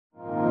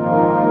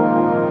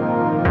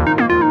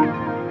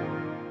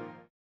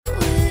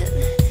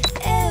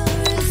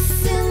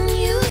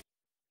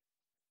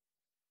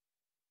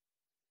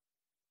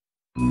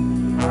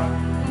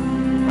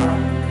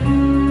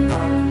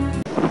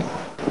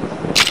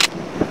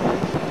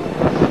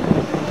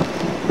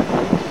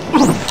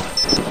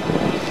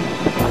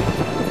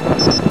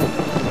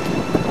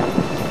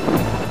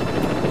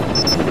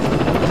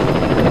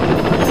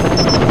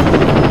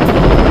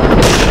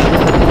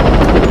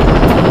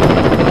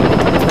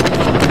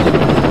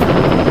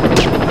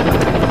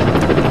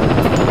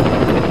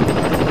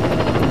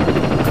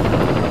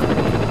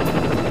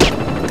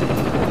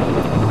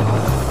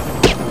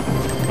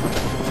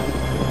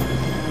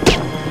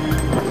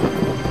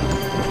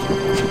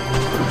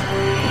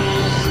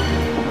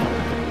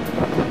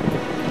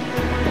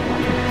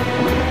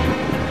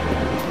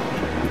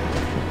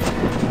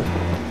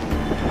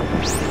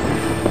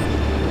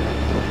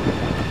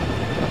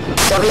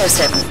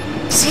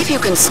007, see if you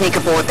can sneak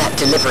aboard that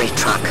delivery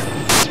truck.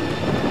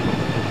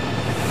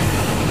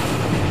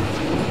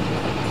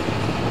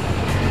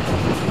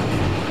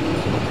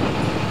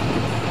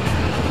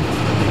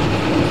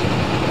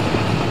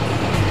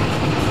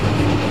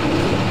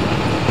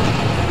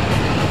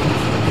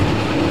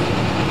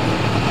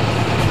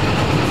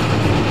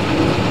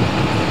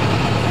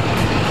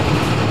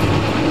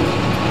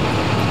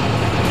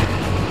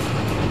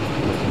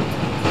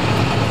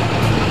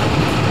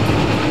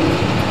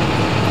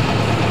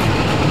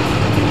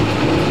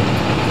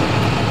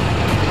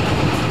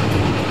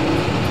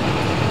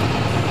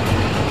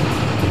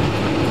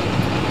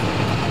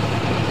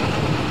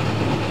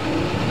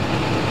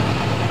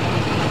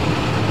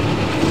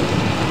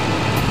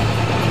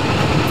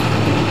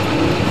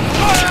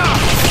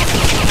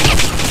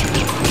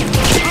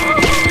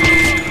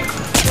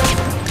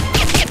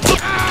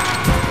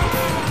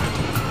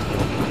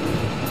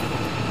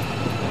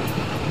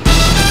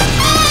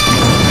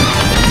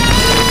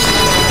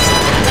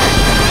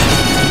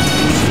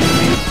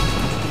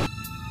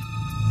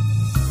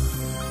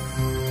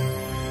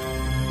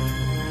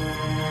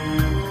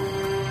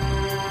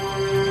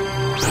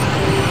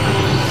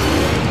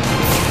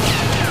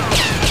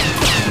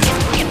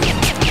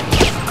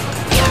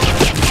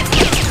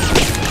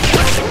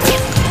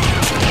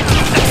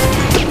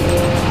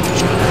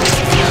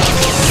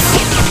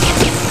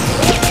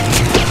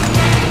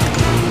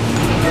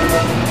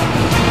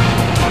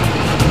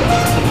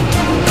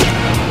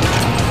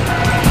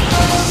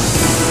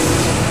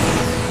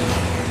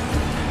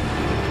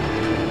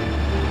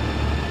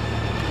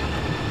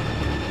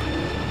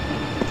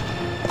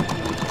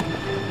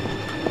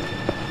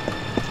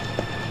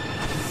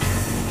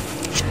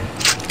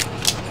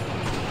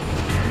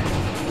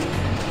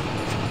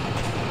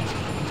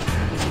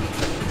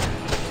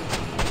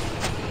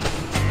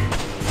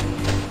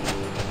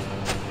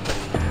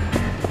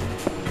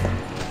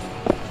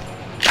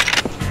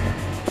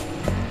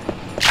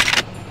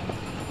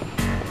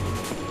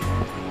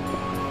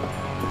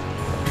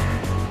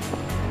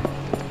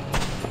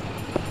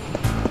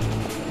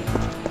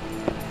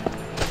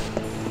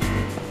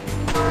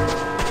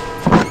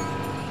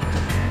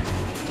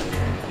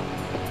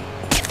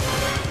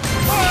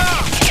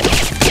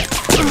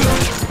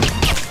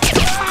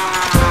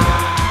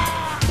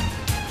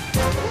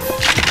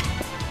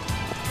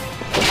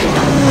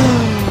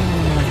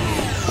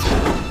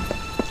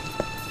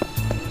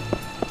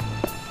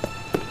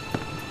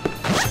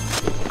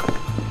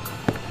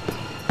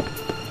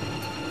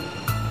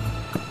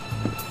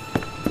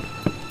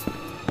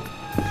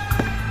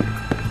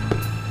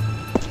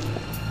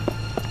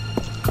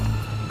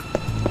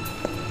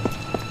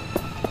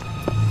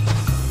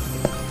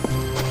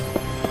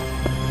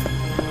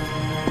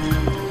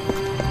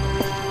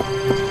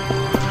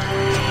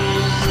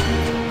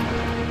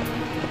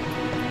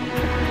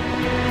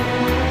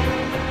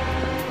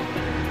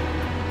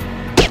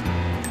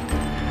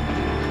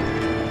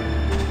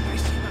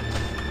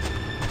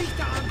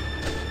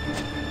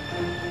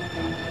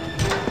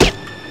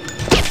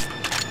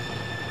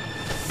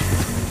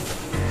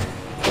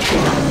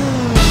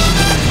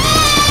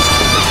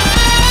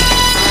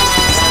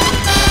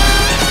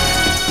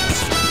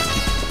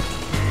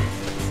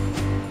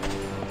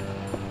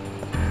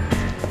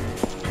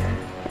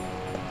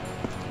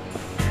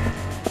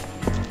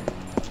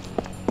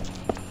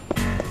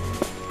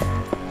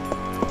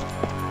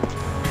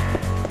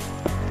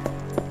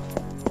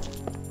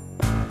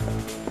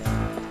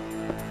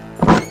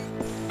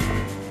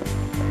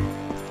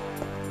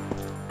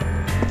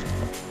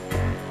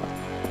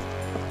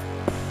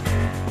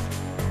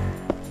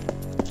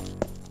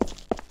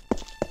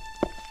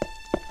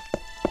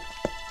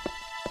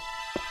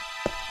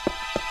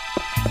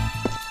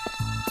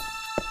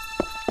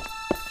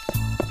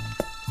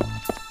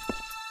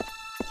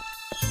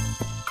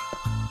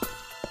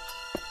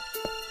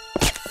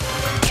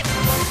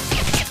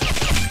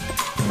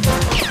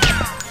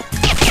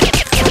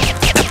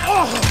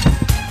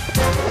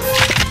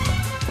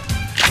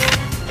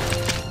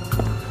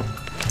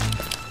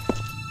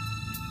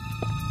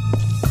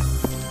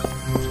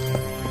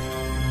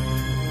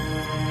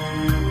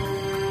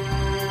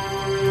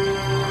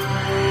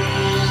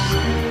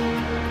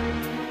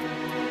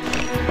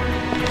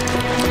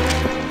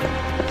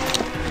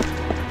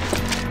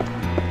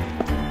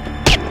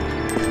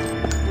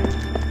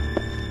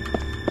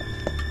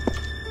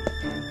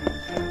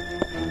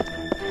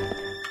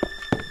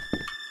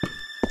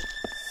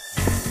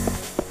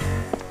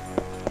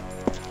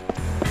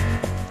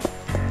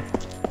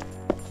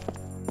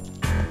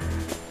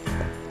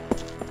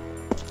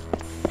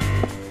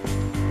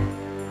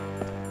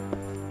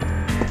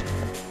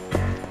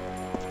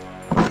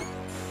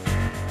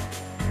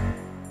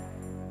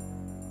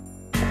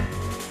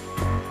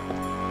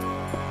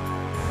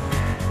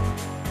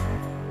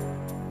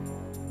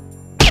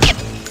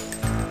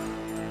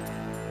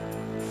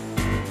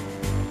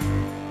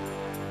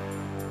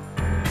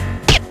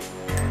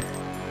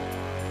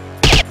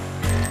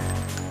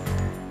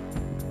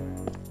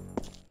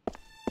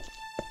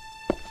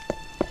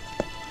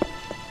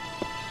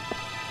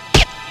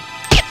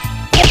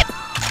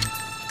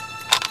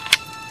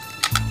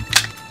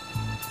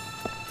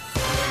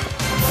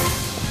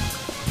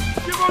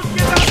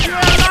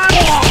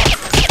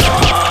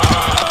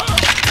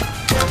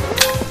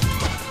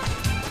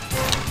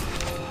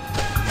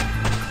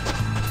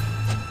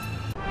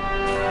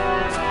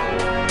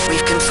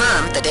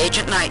 that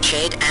Agent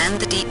Nightshade and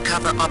the deep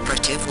cover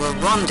operative will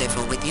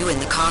rendezvous with you in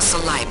the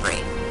castle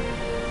library.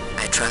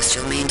 I trust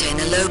you'll maintain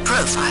a low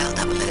profile,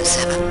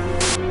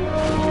 007.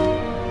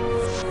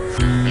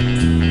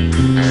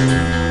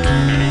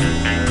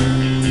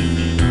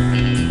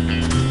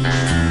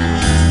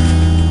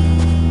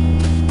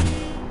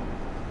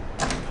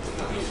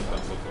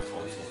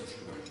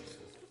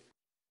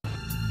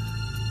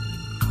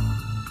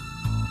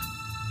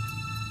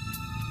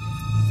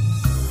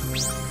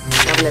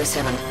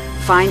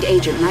 Find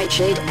Agent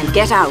Nightshade and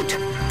get out.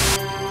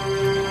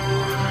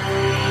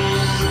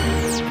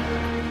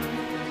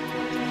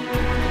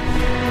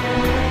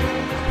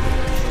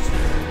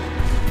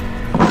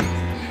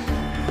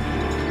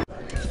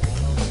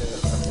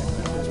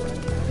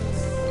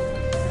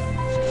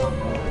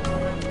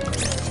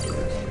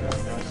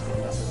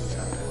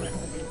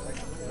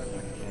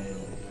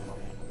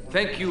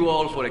 Thank you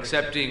all for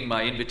accepting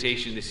my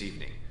invitation this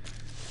evening.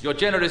 Your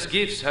generous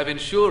gifts have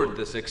ensured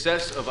the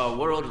success of our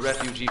World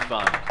Refugee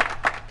Fund.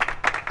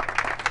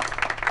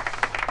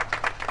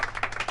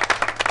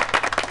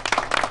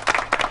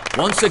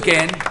 Once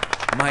again,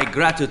 my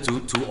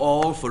gratitude to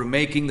all for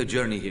making the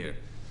journey here.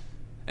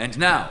 And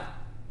now,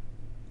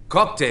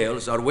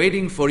 cocktails are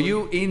waiting for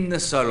you in the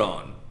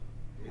salon.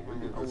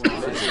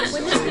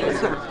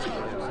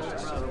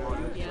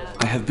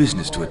 I have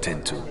business to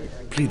attend to.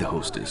 Play the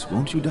hostess,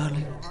 won't you,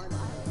 darling?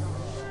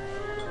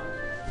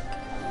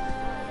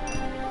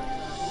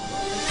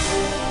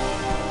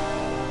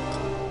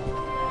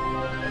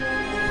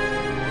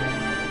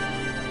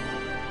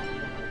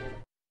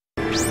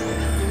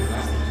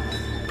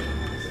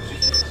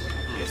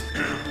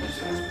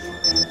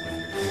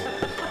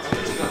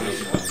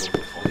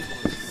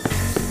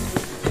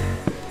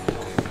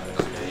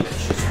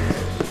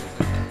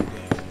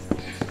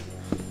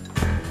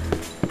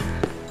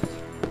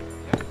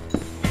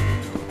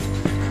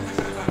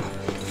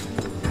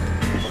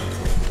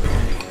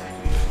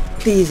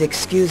 Please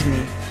excuse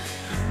me.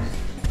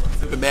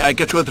 May I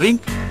get you a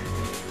drink?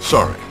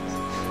 Sorry,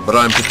 but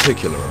I'm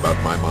particular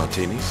about my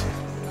martinis.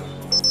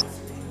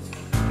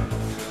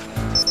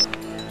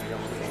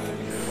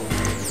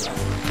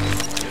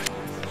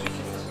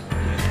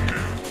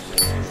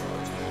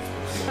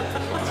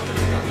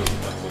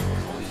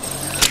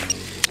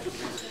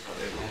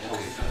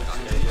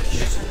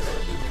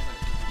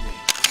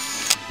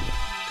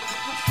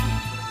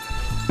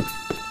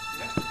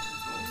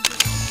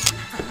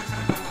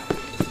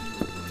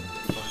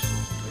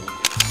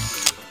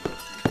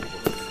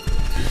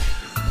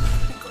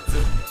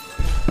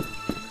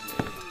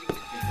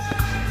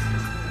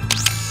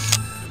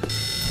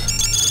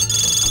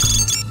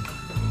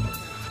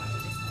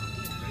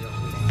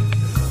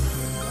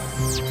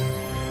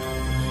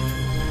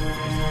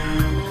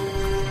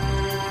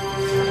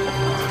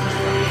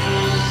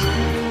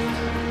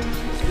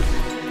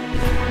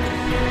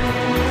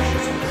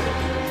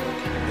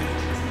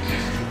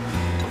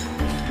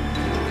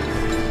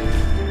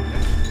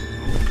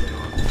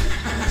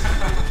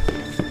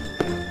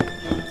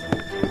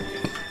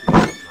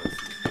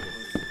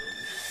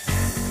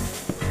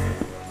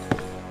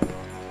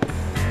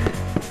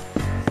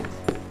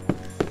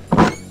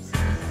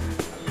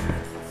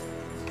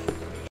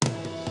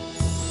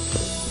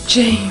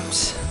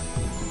 James.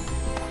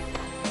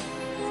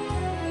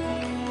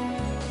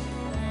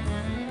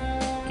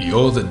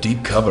 You're the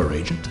deep cover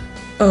agent?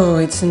 Oh,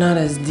 it's not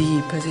as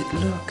deep as it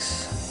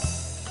looks.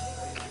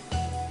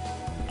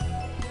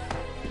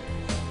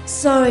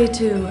 Sorry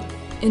to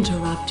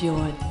interrupt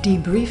your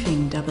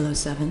debriefing,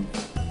 007.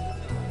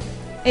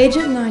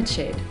 Agent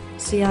Nightshade,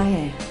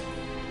 CIA.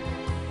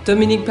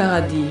 Dominique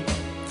Paradis,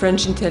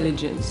 French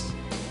intelligence,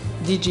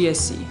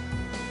 DGSC.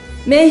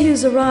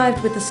 Mayhew's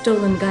arrived with the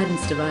stolen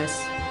guidance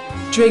device.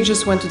 Drake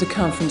just went to the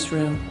conference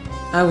room.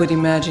 I would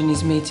imagine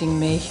he's meeting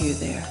Mayhew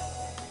there.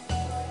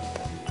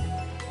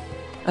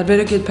 I'd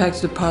better get back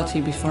to the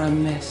party before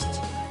I'm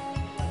missed.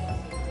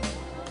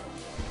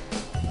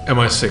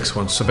 MI6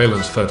 wants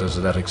surveillance photos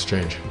of that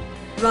exchange.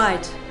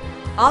 Right.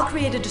 I'll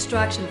create a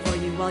distraction for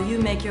you while you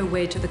make your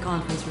way to the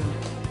conference room.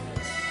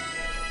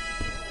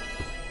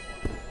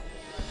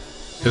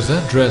 Is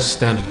that dress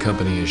standard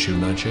company issue,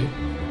 Nightshade?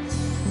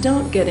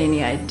 Don't get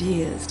any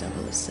ideas,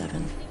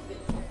 007.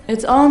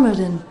 It's armored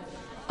in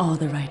all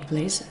the right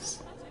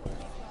places.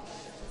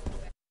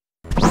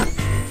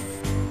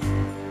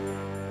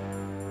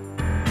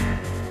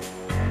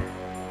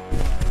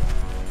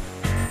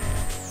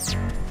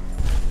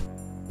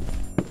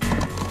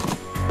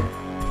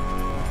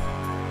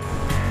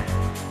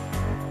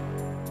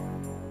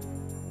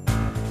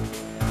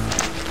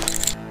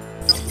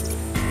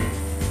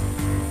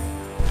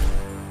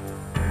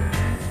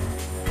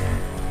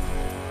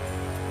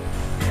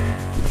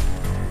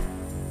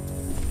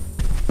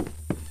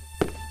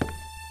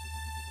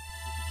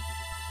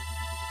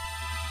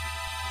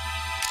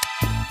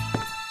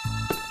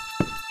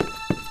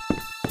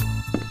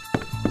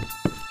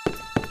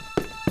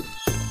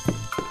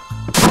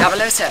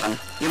 007,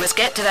 you must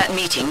get to that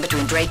meeting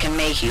between Drake and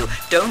Mayhew.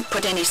 Don't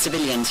put any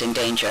civilians in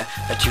danger,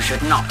 but you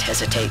should not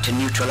hesitate to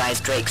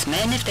neutralize Drake's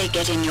men if they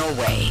get in your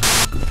way.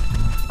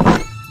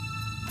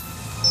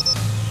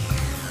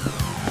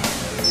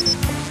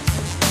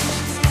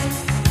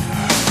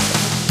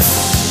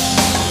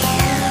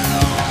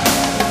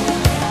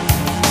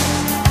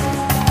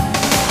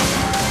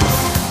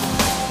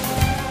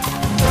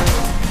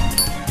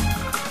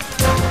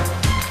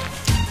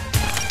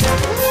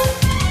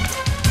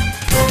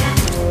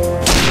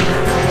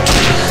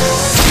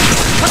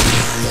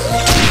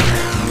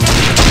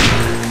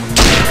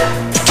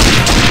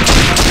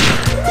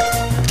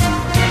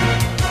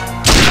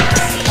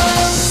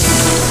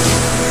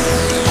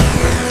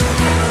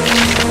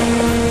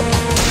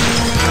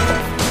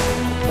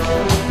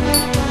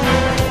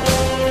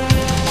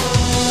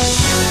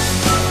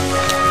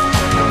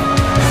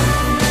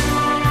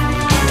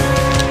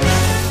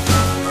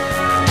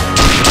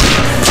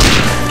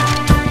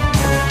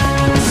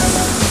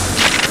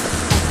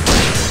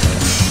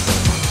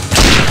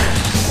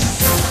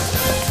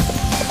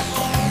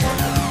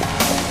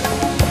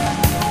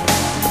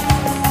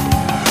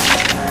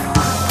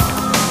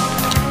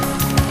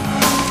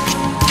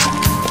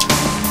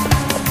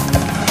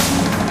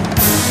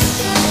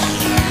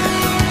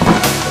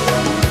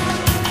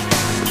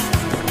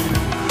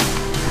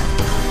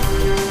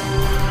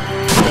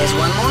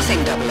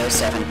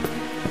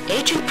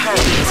 Agent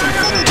Purdy has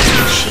informed us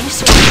that she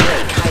saw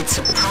Drake hide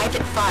some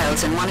private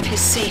files in one of his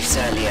safes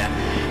earlier.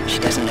 She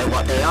doesn't know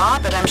what they are,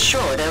 but I'm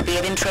sure they'll be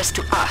of interest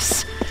to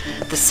us.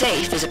 The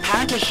safe is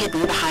apparently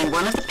hidden behind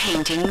one of the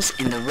paintings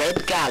in the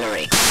Red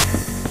Gallery.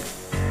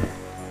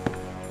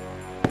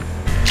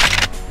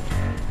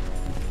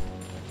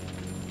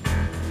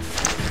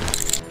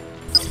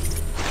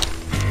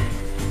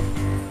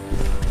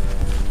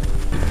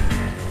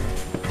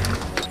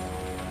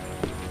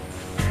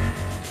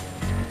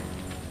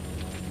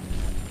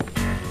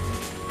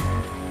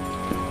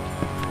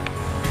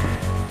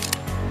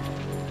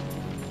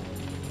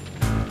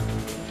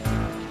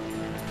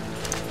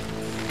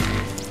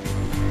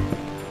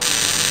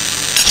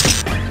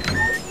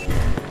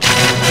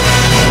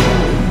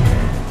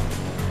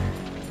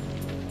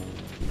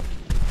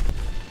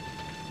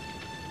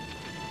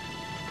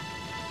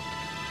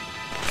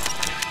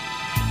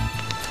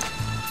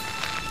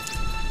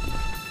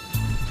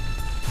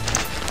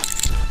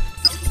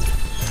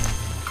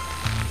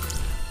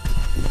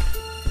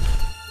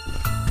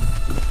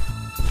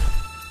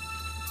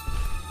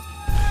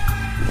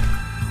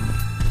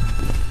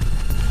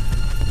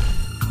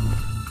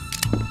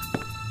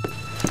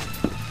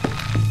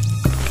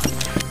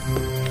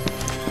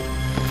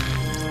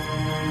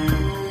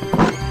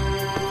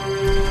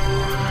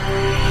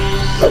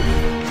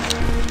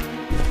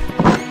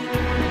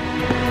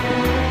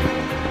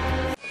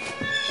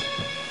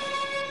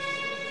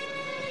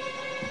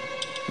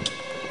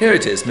 Here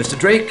it is, Mr.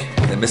 Drake,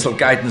 the missile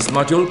guidance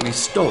module we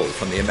stole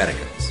from the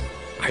Americans.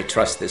 I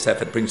trust this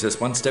effort brings us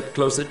one step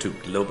closer to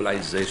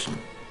globalization.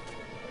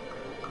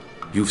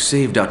 You've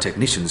saved our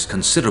technicians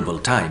considerable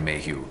time,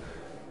 Mayhew.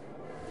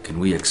 Can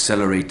we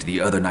accelerate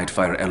the other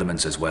Nightfire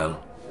elements as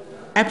well?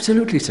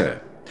 Absolutely,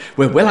 sir.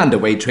 We're well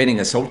underway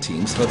training assault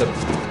teams for the...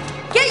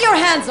 Get your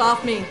hands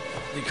off me!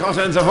 The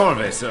contents of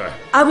hallway, sir.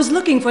 I was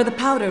looking for the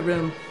powder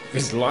room.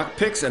 With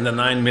lockpicks and the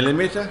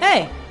 9mm?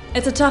 Hey,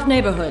 it's a tough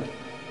neighborhood.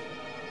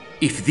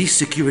 If this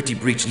security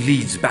breach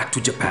leads back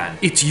to Japan,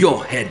 it's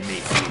your head,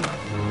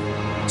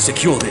 Mayhew.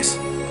 Secure this.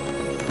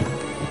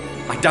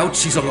 I doubt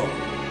she's alone.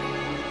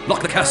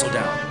 Lock the castle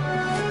down.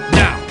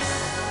 Now!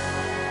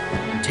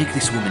 And take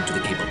this woman to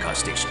the cable car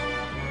station.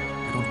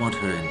 I don't want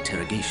her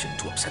interrogation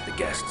to upset the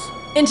guests.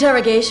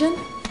 Interrogation?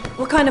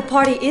 What kind of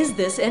party is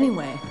this,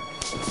 anyway?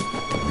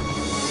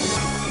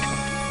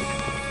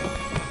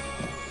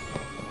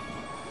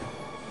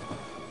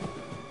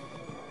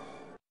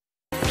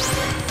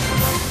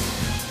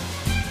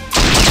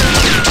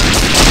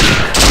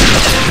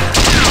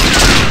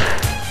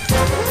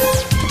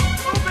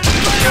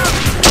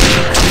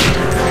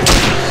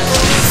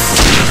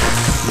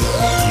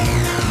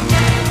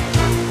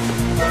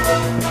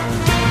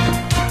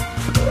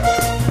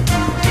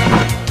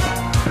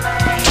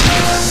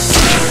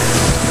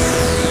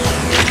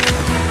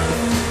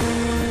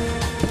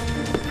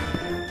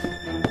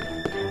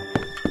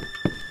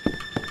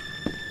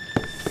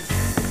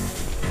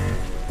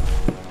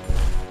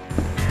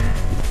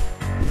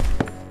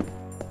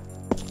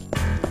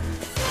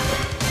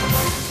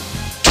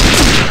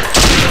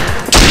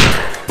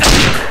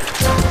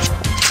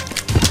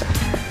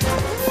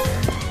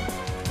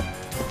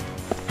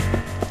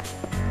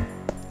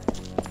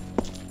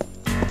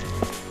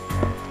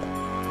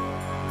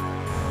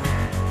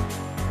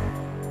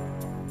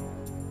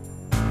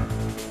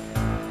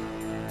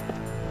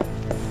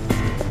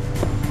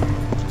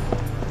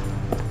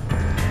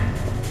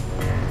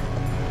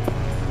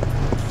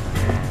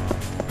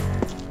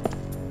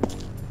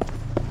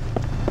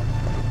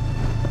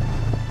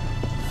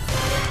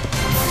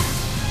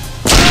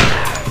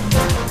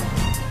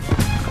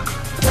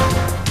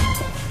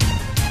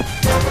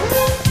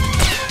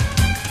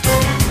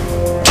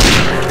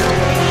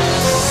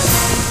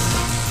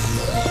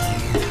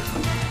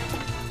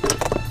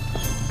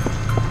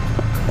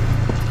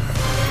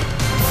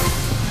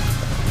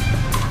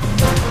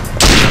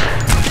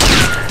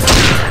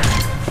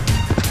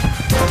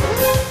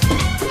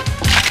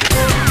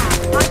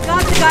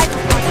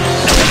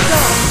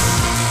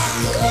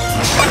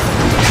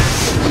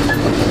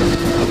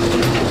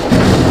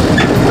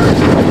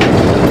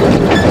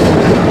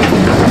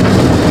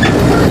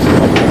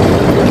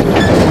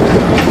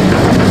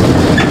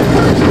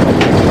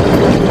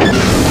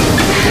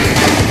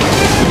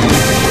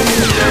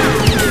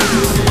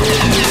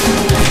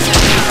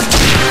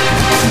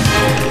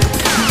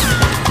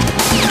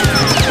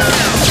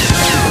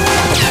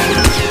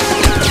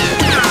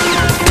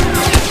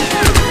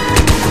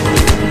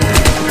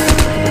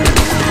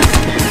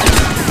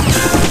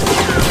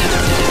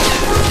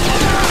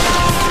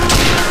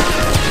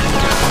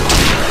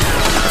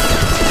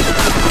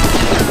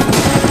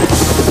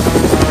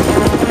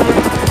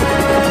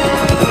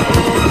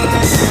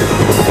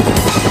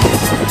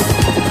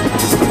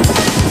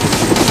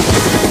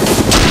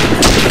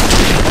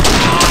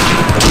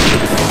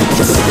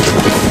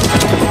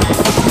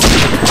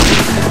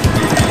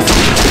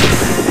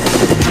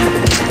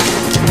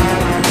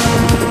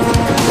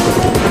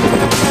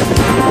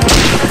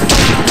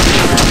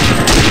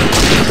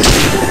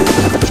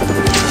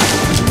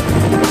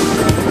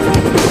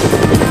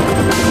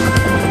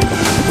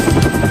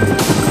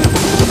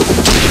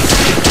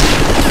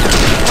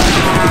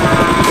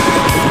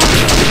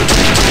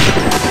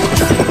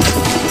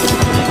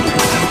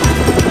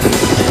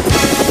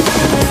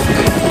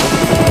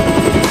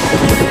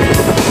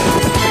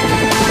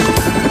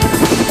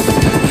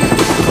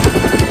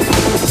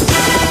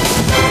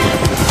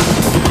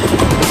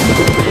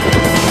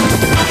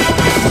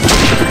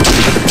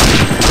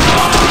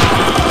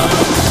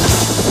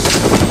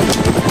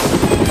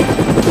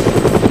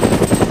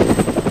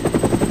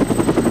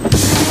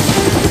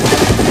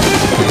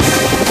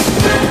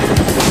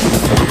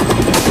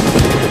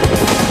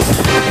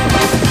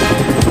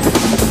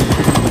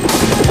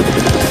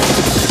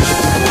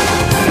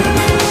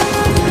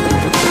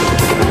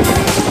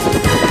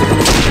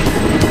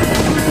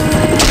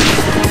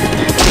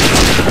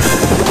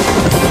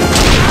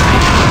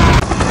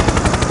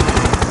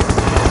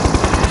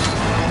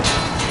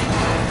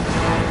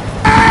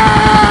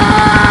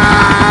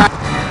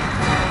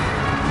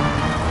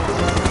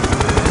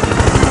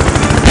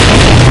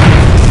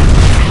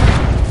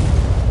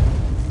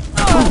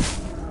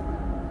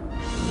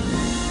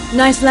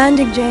 Nice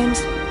landing,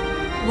 James.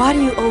 Why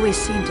do you always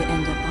seem to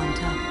end up on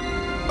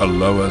top? A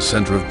lower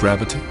center of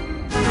gravity?